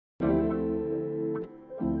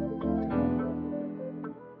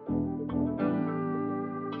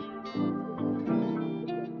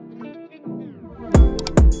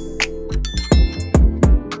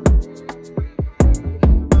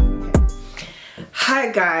Hi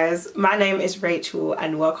guys, my name is Rachel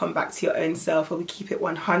and welcome back to Your Own Self, where we keep it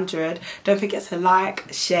 100. Don't forget to like,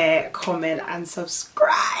 share, comment and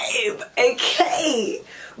subscribe. Okay,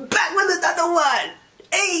 back with another one.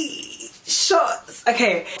 Hey, shots.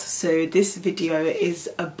 Okay, so this video is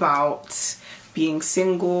about being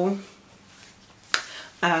single.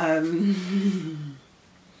 I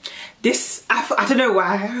don't know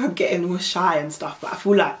why I'm getting all shy and stuff, but I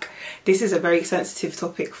feel like this is a very sensitive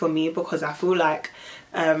topic for me because I feel like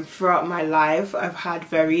throughout my life I've had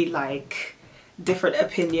very like different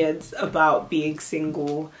opinions about being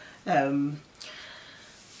single.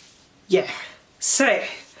 Yeah, so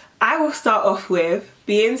I will start off with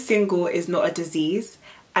being single is not a disease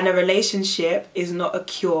and a relationship is not a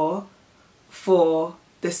cure for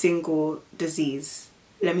the single disease.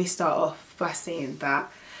 Let me start off by saying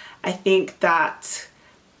that. I think that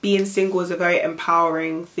being single is a very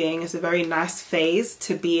empowering thing. It's a very nice phase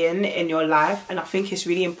to be in your life, and I think it's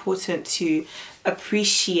really important to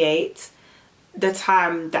appreciate the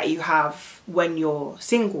time that you have when you're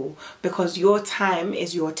single, because your time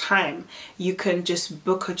is your time. You can just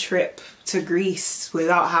book a trip to Greece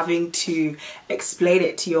without having to explain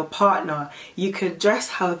it to your partner. You can dress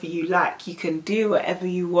however you like. You can do whatever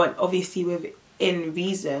you want, obviously within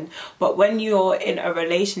reason. But when you're in a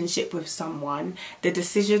relationship with someone, the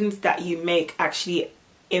decisions that you make actually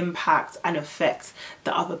impact and affect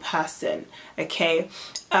the other person. Okay,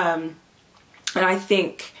 and I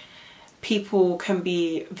think people can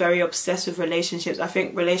be very obsessed with relationships. I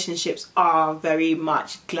think relationships are very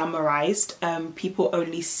much glamorized. People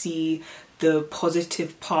only see the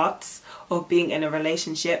positive parts of being in a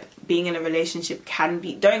relationship. Being in a relationship can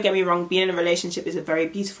be, don't get me wrong, being in a relationship is a very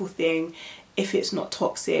beautiful thing if it's not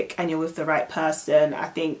toxic and you're with the right person. I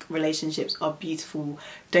think relationships are beautiful,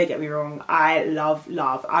 don't get me wrong. I love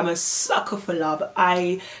love. I'm a sucker for love.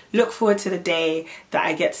 I look forward to the day that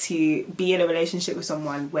I get to be in a relationship with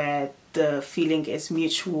someone where the feeling is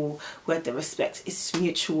mutual, where the respect is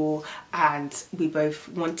mutual, and we both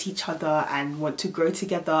want each other and want to grow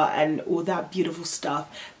together and all that beautiful stuff.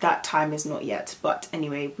 That time is not yet, but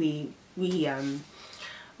anyway, we move.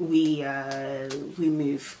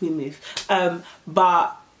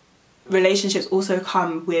 But relationships also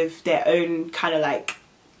come with their own kind of like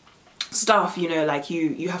stuff, you know, like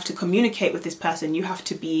you have to communicate with this person, you have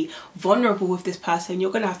to be vulnerable with this person,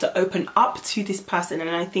 you're gonna have to open up to this person. And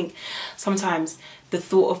I think sometimes the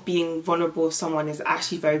thought of being vulnerable with someone is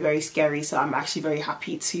actually very, very scary. So I'm actually very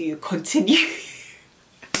happy to continue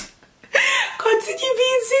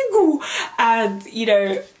being single. And you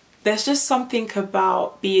know, there's just something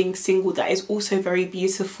about being single that is also very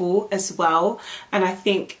beautiful as well. And I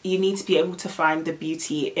think you need to be able to find the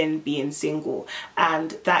beauty in being single.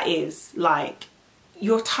 And that is like,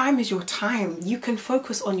 your time is your time. You can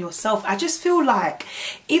focus on yourself. I just feel like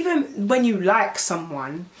even when you like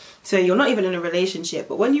someone, so you're not even in a relationship,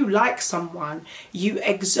 but when you like someone, you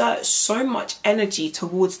exert so much energy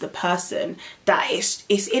towards the person that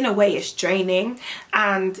it's in a way it's draining,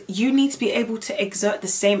 and you need to be able to exert the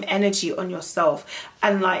same energy on yourself.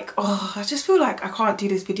 And like, oh, I just feel like I can't do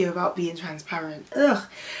this video without being transparent. Ugh.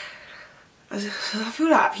 I feel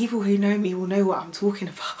like people who know me will know what I'm talking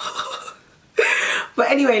about. But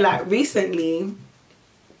anyway, like recently,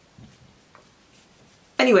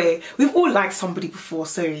 anyway, we've all liked somebody before,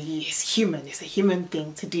 so it's human, it's a human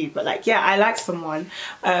thing to do. But like, yeah, I like someone,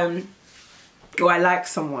 or I like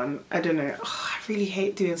someone, I don't know. Oh, I really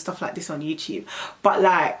hate doing stuff like this on YouTube. But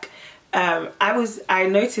like, I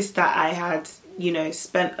noticed that I had, you know,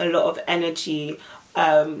 spent a lot of energy,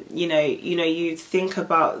 you know, you think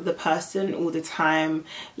about the person all the time,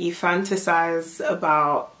 you fantasize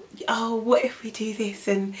about, oh, what if we do this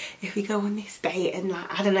and if we go on this date, and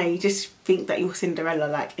like, I don't know, you just think that you're Cinderella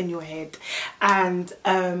like in your head. And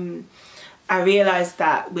I realized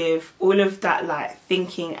that with all of that like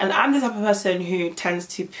thinking, and I'm the type of person who tends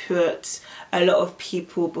to put a lot of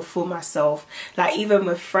people before myself, like even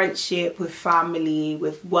with friendship, with family,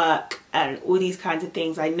 with work and all these kinds of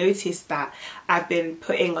things. I noticed that I've been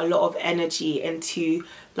putting a lot of energy into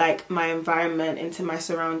like my environment, into my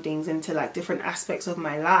surroundings, into like different aspects of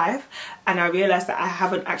my life, and I realized that I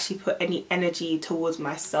haven't actually put any energy towards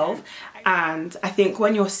myself. And I think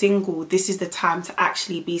when you're single, this is the time to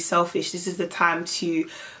actually be selfish. This is the time to,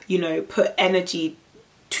 you know, put energy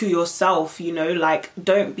to yourself, you know, like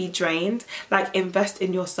don't be drained, like invest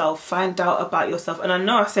in yourself, find out about yourself. And I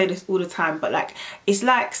know I say this all the time, but like it's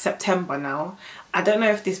like September now. I don't know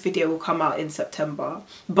if this video will come out in September,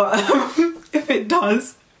 but if it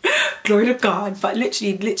does, Glory to God. But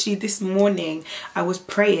literally this morning I was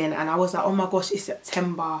praying and I was like, oh my gosh, it's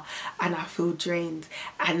September and I feel drained.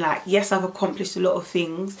 And like, yes, I've accomplished a lot of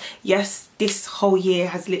things. Yes, this whole year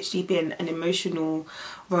has literally been an emotional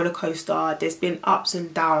roller coaster. There's been ups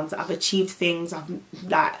and downs. I've achieved things.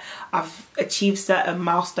 I've achieved certain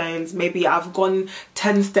milestones. Maybe I've gone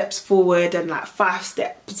 10 steps forward and like 5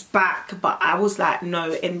 steps back. But I was like,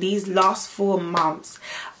 no, in these last 4 months,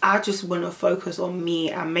 I just want to focus on me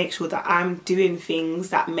and make sure that I'm doing things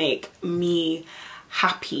that make me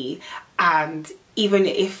happy. And even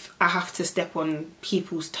if I have to step on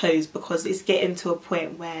people's toes, because it's getting to a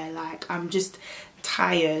point where like I'm just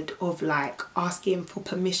tired of like asking for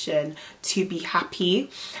permission to be happy.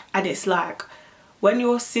 And it's like, when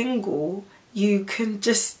you're single, you can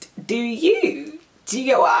just do you. Do you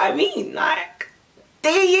get what I mean? Like, do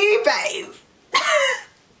you, babe?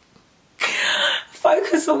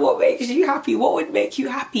 Focus on what makes you happy. What would make you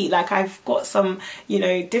happy? Like, I've got some, you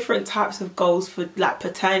know, different types of goals for like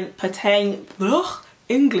pertaining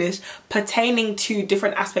to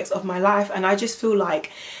different aspects of my life, and I just feel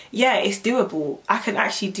like, yeah, it's doable. I can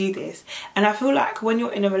actually do this. And I feel like when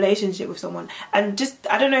you're in a relationship with someone, and just,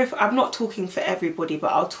 I don't know if I'm not talking for everybody,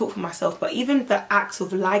 but I'll talk for myself, but even the acts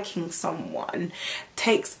of liking someone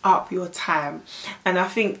takes up your time. And I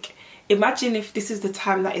think, imagine if this is the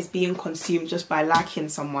time that is being consumed just by liking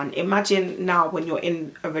someone. Imagine now when you're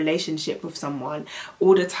in a relationship with someone,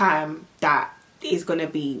 all the time that is going to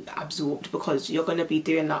be absorbed, because you're going to be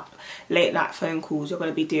doing up late night phone calls, you're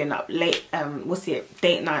going to be doing up late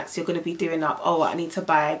date nights, you're going to be doing up, oh, I need to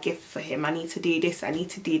buy a gift for him, I need to do this, I need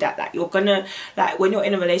to do that. Like, you're gonna, like, when you're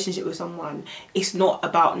in a relationship with someone, it's not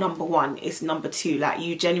about number one, it's number two. Like,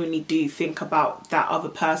 you genuinely do think about that other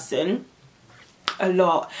person a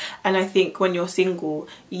lot. And I think when you're single,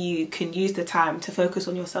 you can use the time to focus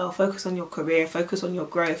on yourself, focus on your career, focus on your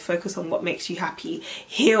growth, focus on what makes you happy,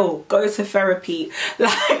 heal, go to therapy,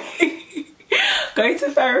 like go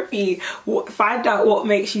to therapy, find out what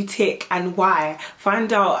makes you tick and why,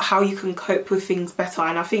 find out how you can cope with things better.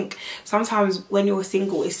 And I think sometimes when you're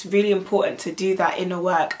single, it's really important to do that inner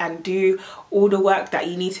work and do all the work that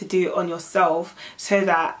you need to do on yourself, so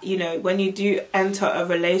that, you know, when you do enter a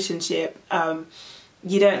relationship,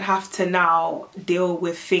 you don't have to now deal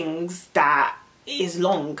with things that is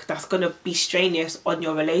long, that's going to be strenuous on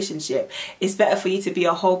your relationship. It's better for you to be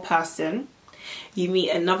a whole person, you meet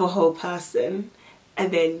another whole person,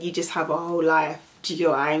 and then you just have a whole life. Do you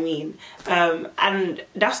know what I mean? And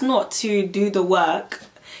that's not to do the work.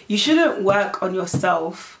 You shouldn't work on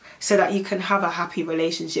yourself so that you can have a happy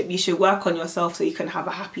relationship. You should work on yourself so you can have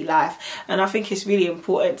a happy life. And I think it's really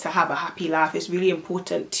important to have a happy life. It's really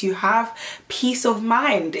important to have peace of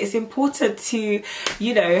mind. It's important to,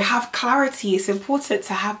 you know, have clarity. It's important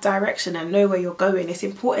to have direction and know where you're going. It's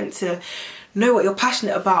important to know what you're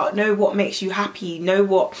passionate about, know what makes you happy, know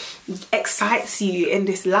what excites you in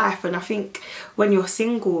this life. And I think when you're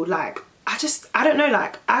single, like, I don't know,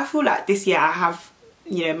 like, I feel like this year I have,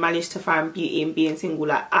 you know, managed to find beauty in being single.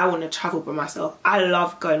 Like, I want to travel by myself. I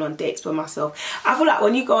love going on dates by myself. I feel like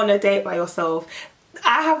when you go on a date by yourself,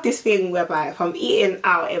 I have this thing whereby if I'm eating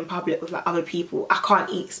out in public with like other people, I can't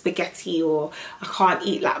eat spaghetti or I can't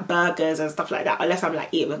eat like burgers and stuff like that unless I'm like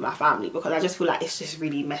eating with my family, because I just feel like it's just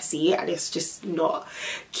really messy and it's just not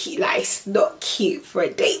cute. Like, it's not cute for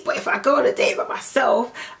a date. But if I go on a date by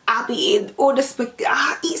myself, I'll be eating all the spaghetti.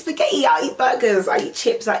 I eat spaghetti, I eat burgers, I eat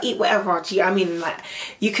chips, I eat whatever. Do you know what I mean? Like,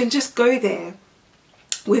 you can just go there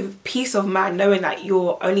with peace of mind, knowing that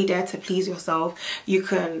you're only there to please yourself. You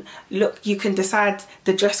can look, you can decide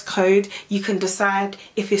the dress code, you can decide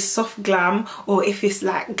if it's soft glam or if it's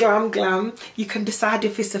like glam. You can decide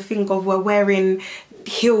if it's a thing of we're wearing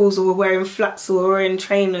heels or we're wearing flats or we're wearing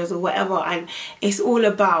trainers or whatever. And it's all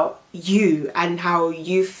about you and how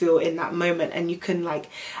you feel in that moment. And you can, like,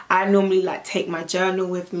 I normally like take my journal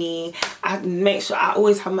with me. I make sure I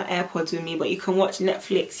always have my AirPods with me, but you can watch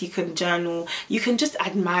Netflix, you can journal, you can just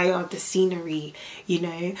admire the scenery, you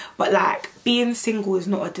know. But like, being single is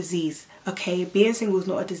not a disease, okay? Being single is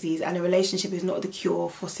not a disease, and a relationship is not the cure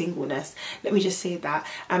for singleness. Let me just say that.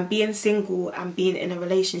 And being single and being in a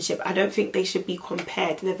relationship, I don't think they should be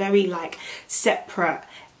compared. They're very like separate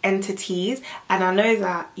entities. And I know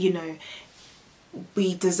that, you know,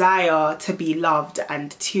 we desire to be loved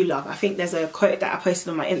and to love. I think there's a quote that I posted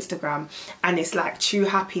on my Instagram, and it's like, true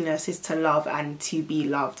happiness is to love and to be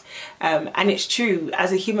loved. And it's true.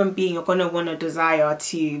 As a human being, you're going to want to desire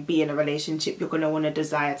to be in a relationship. You're going to want to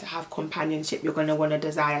desire to have companionship. You're going to want to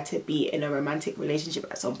desire to be in a romantic relationship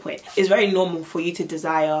at some point. It's very normal for you to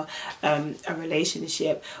desire a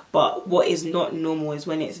relationship, but what is not normal is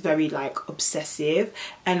when it's very like obsessive.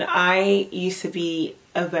 And I used to be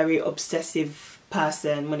a very obsessive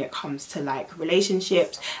person when it comes to like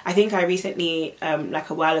relationships. I think I recently, like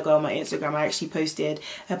a while ago on my Instagram, I actually posted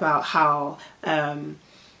about how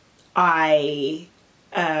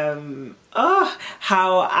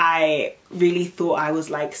how I really thought I was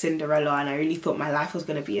like Cinderella, and I really thought my life was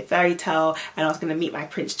going to be a fairy tale, and I was going to meet my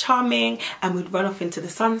Prince Charming, and we'd run off into the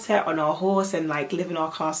sunset on our horse and like live in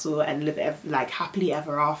our castle and live like happily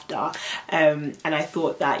ever after. And I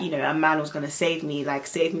thought that, you know, a man was going to save me, like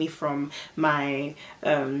save me from my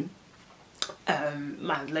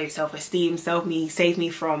my low self-esteem, save me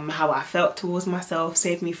from how I felt towards myself,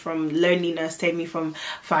 save me from loneliness, save me from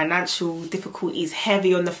financial difficulties,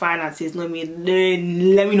 heavy on the finances. Let me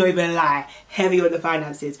not even lie, heavy on the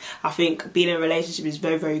finances. I think being in a relationship is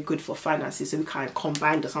very, very good for finances, so we kind of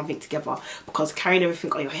combine something together, because carrying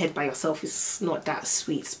everything on your head by yourself is not that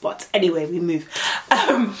sweet spot. Anyway, we move.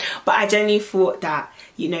 But I genuinely thought that,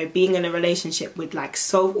 you know, being in a relationship would like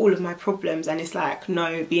solve all of my problems, and it's like,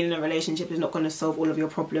 no, being in a relationship is not going to solve all of your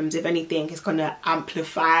problems. If anything, it's going to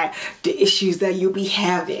amplify the issues that you'll be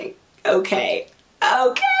having. Okay.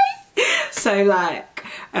 So like,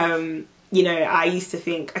 you know, I used to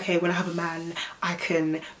think, okay, when I have a man, I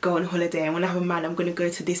can go on holiday, and when I have a man, I'm going to go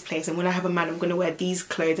to this place, and when I have a man, I'm going to wear these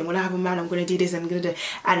clothes, and when I have a man, I'm going to do this, and I'm going to do...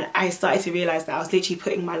 And I started to realise that I was literally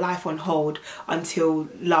putting my life on hold until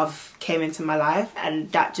love came into my life, and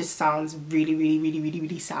that just sounds really, really, really, really,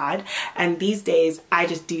 really sad. And these days, I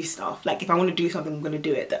just do stuff. Like, if I want to do something, I'm going to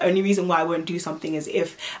do it. The only reason why I won't do something is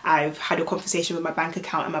if I've had a conversation with my bank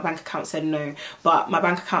account, and my bank account said no, but my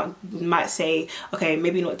bank account might say, okay,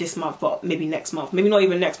 maybe not this month, but maybe next month, maybe not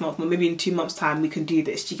even next month, but maybe in 2 months time we can do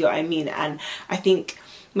this. Do you get what I mean? And I think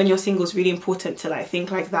when you're single, it's really important to like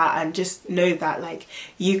think like that, and just know that like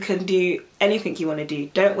you can do anything you want to do.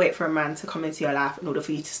 Don't wait for a man to come into your life in order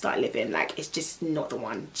for you to start living. Like, it's just not the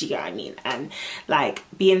one. Do you get what I mean? And like,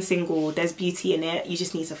 being single, there's beauty in it, you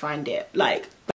just need to find it. Like,